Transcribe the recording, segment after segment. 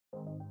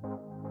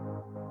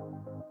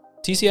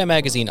TCI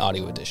Magazine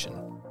Audio Edition.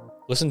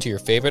 Listen to your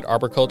favorite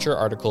arboriculture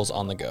articles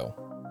on the go.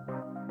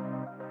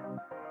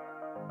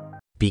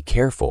 Be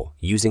Careful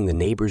Using the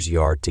Neighbor's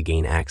Yard to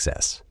Gain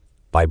Access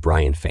by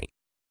Brian Fain.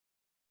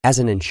 As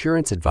an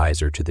insurance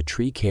advisor to the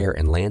tree care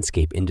and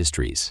landscape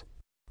industries,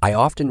 I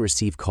often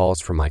receive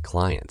calls from my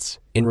clients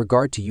in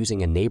regard to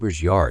using a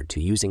neighbor's yard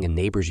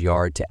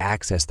to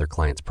access their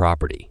client's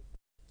property.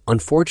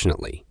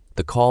 Unfortunately,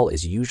 the call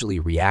is usually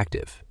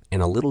reactive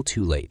and a little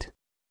too late.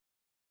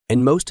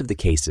 In most of the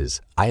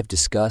cases I have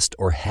discussed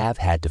or have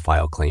had to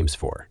file claims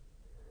for,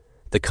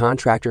 the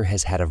contractor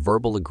has had a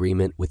verbal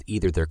agreement with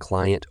either their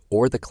client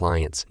or the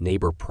client's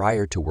neighbor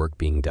prior to work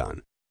being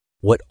done.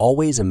 What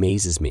always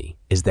amazes me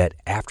is that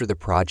after the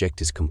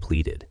project is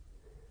completed,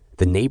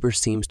 the neighbor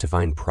seems to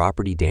find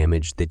property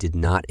damage that did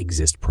not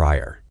exist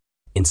prior.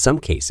 In some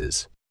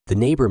cases, the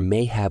neighbor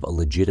may have a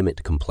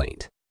legitimate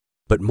complaint,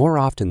 but more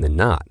often than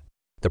not,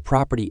 the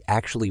property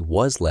actually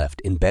was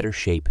left in better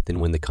shape than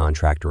when the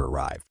contractor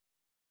arrived.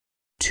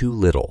 Too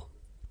little,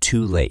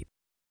 too late.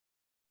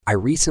 I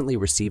recently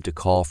received a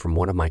call from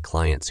one of my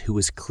clients who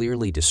was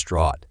clearly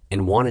distraught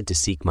and wanted to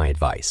seek my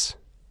advice.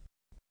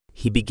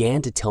 He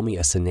began to tell me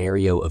a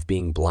scenario of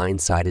being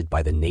blindsided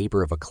by the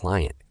neighbor of a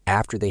client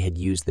after they had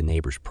used the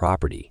neighbor's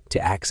property to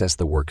access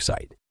the work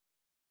site.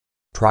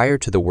 Prior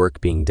to the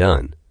work being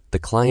done, the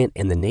client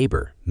and the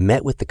neighbor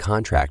met with the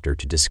contractor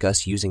to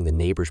discuss using the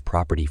neighbor's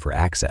property for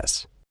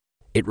access.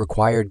 It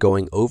required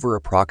going over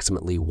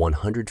approximately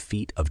 100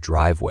 feet of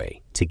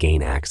driveway to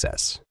gain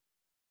access.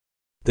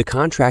 The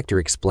contractor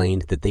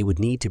explained that they would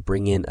need to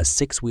bring in a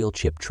 6-wheel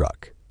chip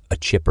truck, a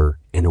chipper,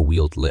 and a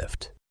wheeled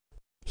lift.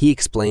 He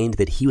explained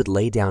that he would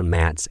lay down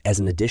mats as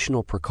an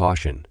additional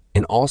precaution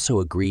and also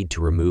agreed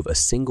to remove a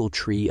single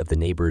tree of the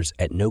neighbor's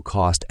at no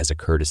cost as a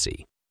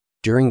courtesy.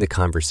 During the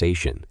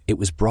conversation, it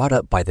was brought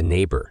up by the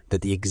neighbor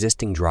that the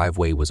existing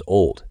driveway was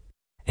old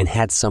and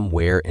had some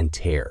wear and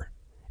tear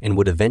and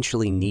would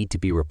eventually need to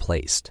be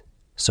replaced,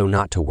 so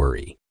not to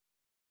worry.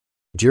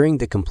 During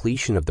the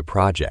completion of the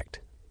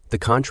project, the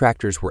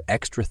contractors were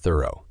extra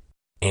thorough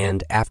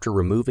and, after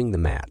removing the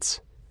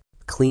mats,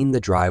 cleaned the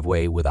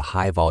driveway with a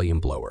high-volume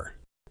blower.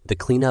 The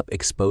cleanup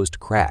exposed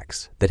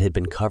cracks that had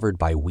been covered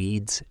by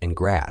weeds and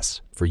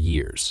grass for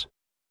years.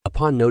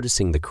 Upon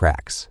noticing the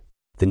cracks,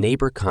 the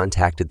neighbor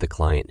contacted the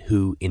client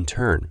who, in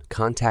turn,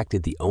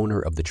 contacted the owner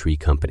of the tree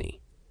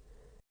company.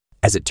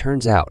 As it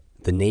turns out,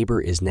 the neighbor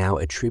is now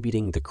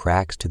attributing the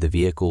cracks to the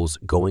vehicles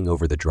going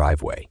over the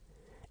driveway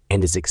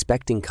and is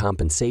expecting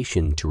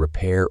compensation to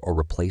repair or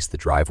replace the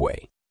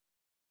driveway.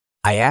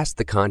 I asked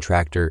the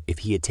contractor if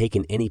he had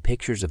taken any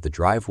pictures of the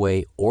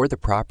driveway or the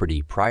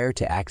property prior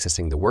to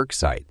accessing the work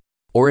site,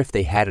 or if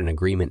they had an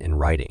agreement in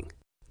writing.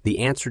 The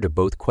answer to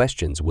both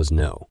questions was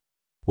no.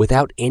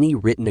 Without any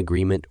written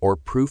agreement or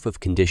proof of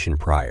condition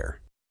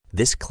prior,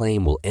 this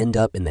claim will end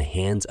up in the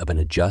hands of an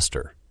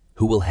adjuster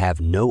who will have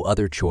no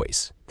other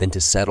choice than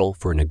to settle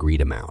for an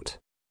agreed amount.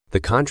 The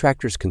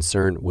contractor's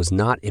concern was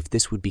not if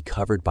this would be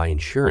covered by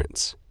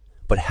insurance,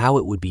 but how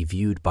it would be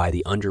viewed by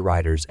the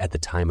underwriters at the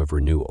time of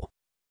renewal.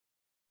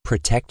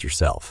 Protect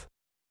yourself.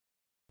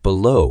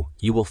 Below,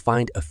 you will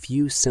find a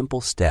few simple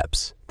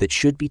steps that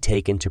should be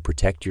taken to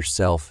protect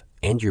yourself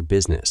and your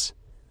business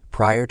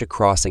prior to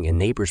crossing a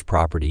neighbor's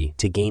property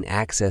to gain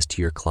access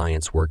to your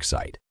client's work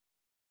site.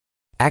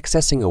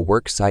 Accessing a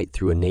work site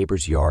through a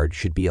neighbor's yard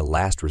should be a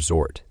last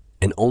resort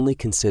and only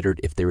considered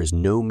if there is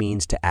no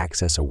means to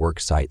access a work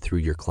site through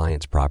your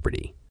client's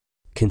property.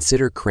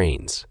 Consider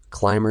cranes,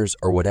 climbers,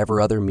 or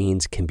whatever other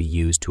means can be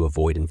used to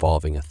avoid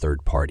involving a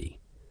third party.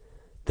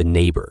 The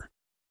neighbor.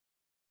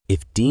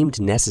 If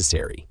deemed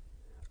necessary,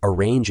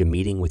 arrange a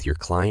meeting with your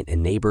client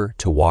and neighbor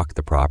to walk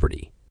the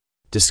property.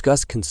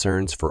 Discuss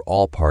concerns for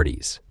all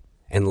parties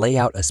and lay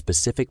out a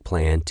specific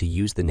plan to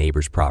use the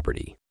neighbor's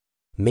property.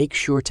 Make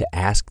sure to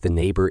ask the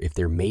neighbor if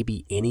there may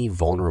be any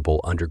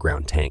vulnerable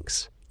underground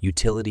tanks,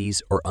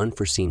 utilities, or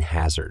unforeseen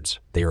hazards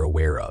they are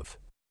aware of.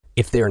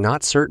 If they are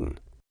not certain,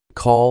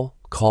 call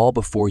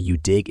before you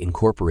dig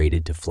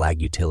Incorporated to flag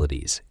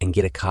utilities and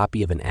get a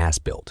copy of an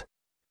as-built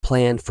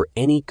plan for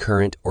any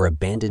current or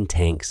abandoned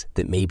tanks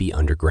that may be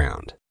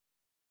underground.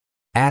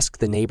 Ask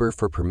the neighbor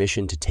for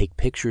permission to take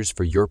pictures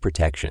for your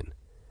protection,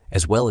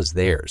 as well as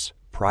theirs,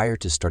 prior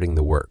to starting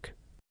the work.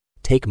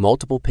 Take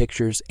multiple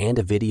pictures and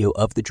a video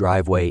of the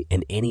driveway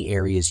and any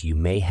areas you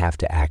may have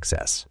to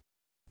access.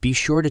 Be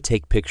sure to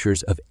take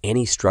pictures of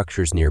any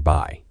structures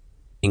nearby,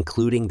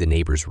 including the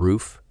neighbor's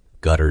roof,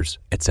 gutters,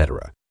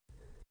 etc.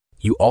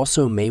 You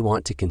also may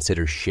want to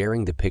consider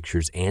sharing the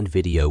pictures and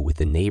video with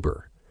the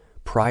neighbor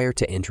prior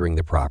to entering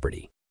the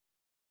property.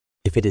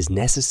 If it is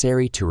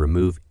necessary to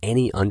remove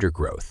any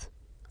undergrowth,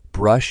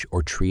 brush,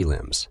 or tree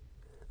limbs,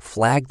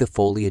 flag the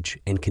foliage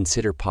and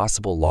consider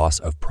possible loss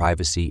of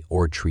privacy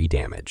or tree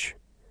damage.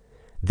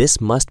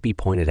 This must be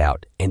pointed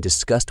out and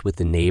discussed with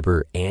the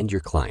neighbor and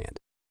your client.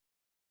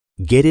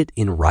 Get it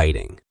in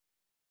writing.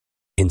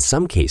 In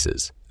some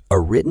cases, a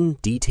written,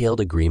 detailed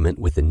agreement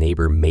with the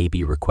neighbor may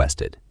be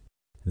requested.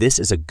 This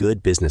is a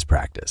good business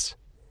practice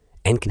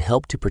and can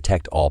help to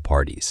protect all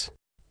parties.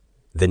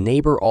 The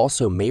neighbor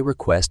also may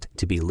request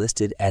to be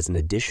listed as an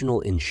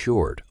additional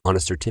insured on a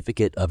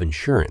certificate of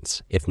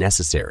insurance if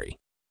necessary.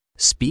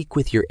 Speak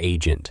with your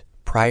agent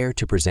prior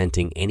to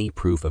presenting any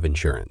proof of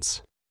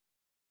insurance.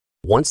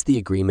 Once the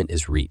agreement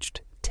is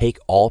reached, take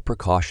all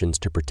precautions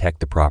to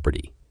protect the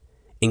property,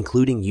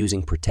 including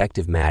using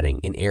protective matting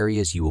in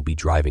areas you will be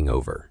driving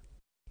over.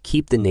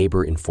 Keep the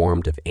neighbor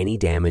informed of any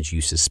damage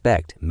you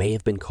suspect may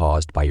have been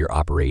caused by your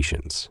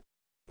operations.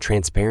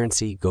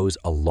 Transparency goes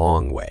a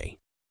long way.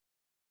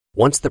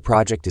 Once the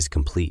project is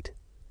complete,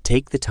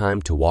 take the time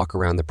to walk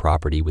around the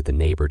property with the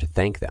neighbor to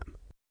thank them,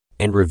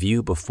 and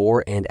review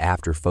before and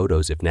after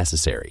photos if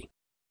necessary.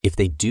 If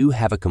they do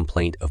have a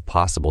complaint of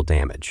possible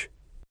damage,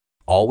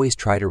 always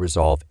try to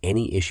resolve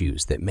any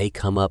issues that may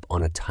come up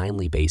on a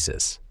timely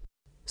basis,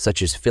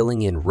 such as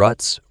filling in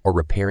ruts or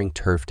repairing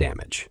turf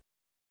damage.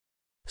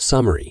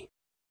 Summary: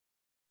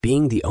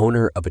 being the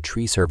owner of a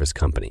tree service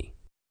company,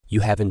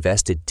 you have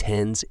invested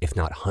tens, if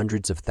not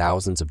hundreds of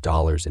thousands of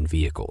dollars in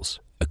vehicles,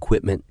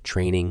 equipment,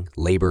 training,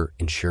 labor,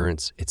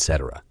 insurance,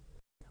 etc.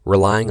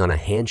 Relying on a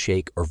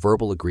handshake or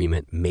verbal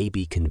agreement may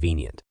be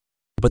convenient,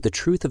 but the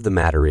truth of the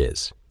matter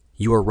is,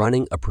 you are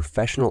running a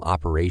professional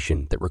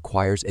operation that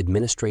requires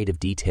administrative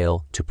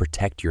detail to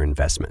protect your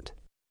investment.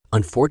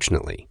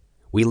 Unfortunately,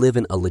 we live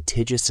in a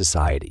litigious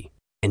society,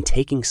 and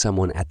taking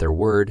someone at their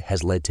word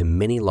has led to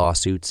many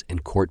lawsuits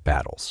and court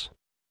battles.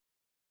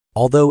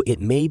 Although it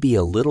may be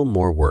a little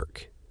more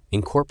work,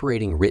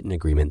 incorporating written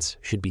agreements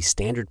should be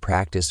standard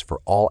practice for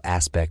all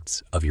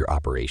aspects of your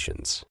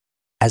operations.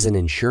 As an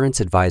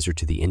insurance advisor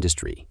to the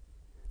industry,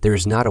 there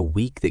is not a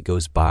week that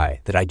goes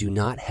by that I do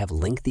not have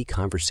lengthy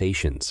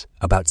conversations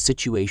about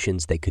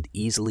situations that could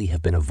easily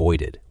have been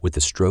avoided with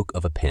the stroke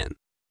of a pen.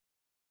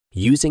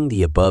 Using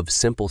the above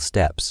simple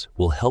steps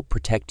will help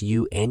protect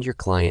you and your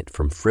client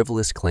from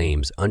frivolous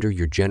claims under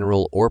your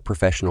general or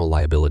professional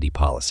liability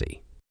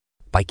policy.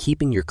 By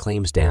keeping your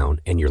claims down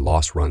and your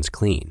loss runs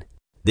clean,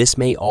 this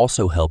may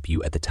also help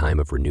you at the time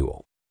of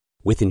renewal.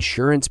 With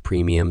insurance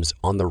premiums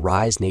on the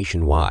rise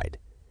nationwide,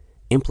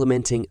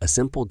 implementing a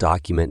simple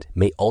document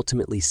may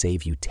ultimately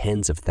save you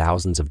tens of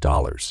thousands of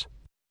dollars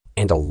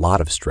and a lot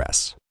of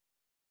stress.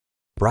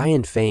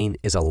 Brian Fain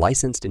is a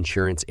licensed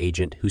insurance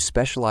agent who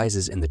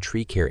specializes in the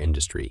tree care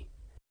industry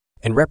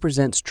and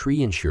represents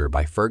Tree Insure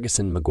by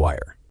Ferguson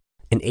McGuire,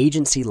 an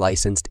agency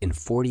licensed in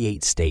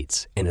 48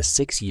 states and a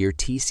 6-year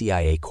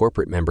TCIA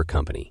corporate member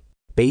company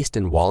based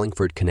in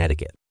Wallingford,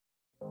 Connecticut.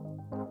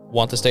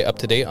 Want to stay up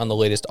to date on the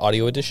latest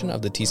audio edition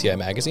of the TCI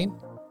Magazine?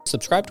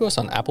 Subscribe to us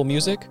on Apple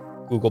Music,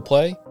 Google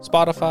Play,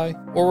 Spotify,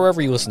 or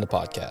wherever you listen to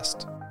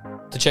podcasts.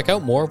 To check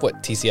out more of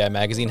what TCI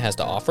Magazine has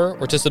to offer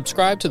or to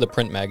subscribe to the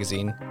print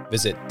magazine,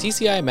 visit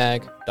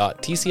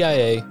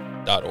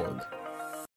tcimag.tcia.org.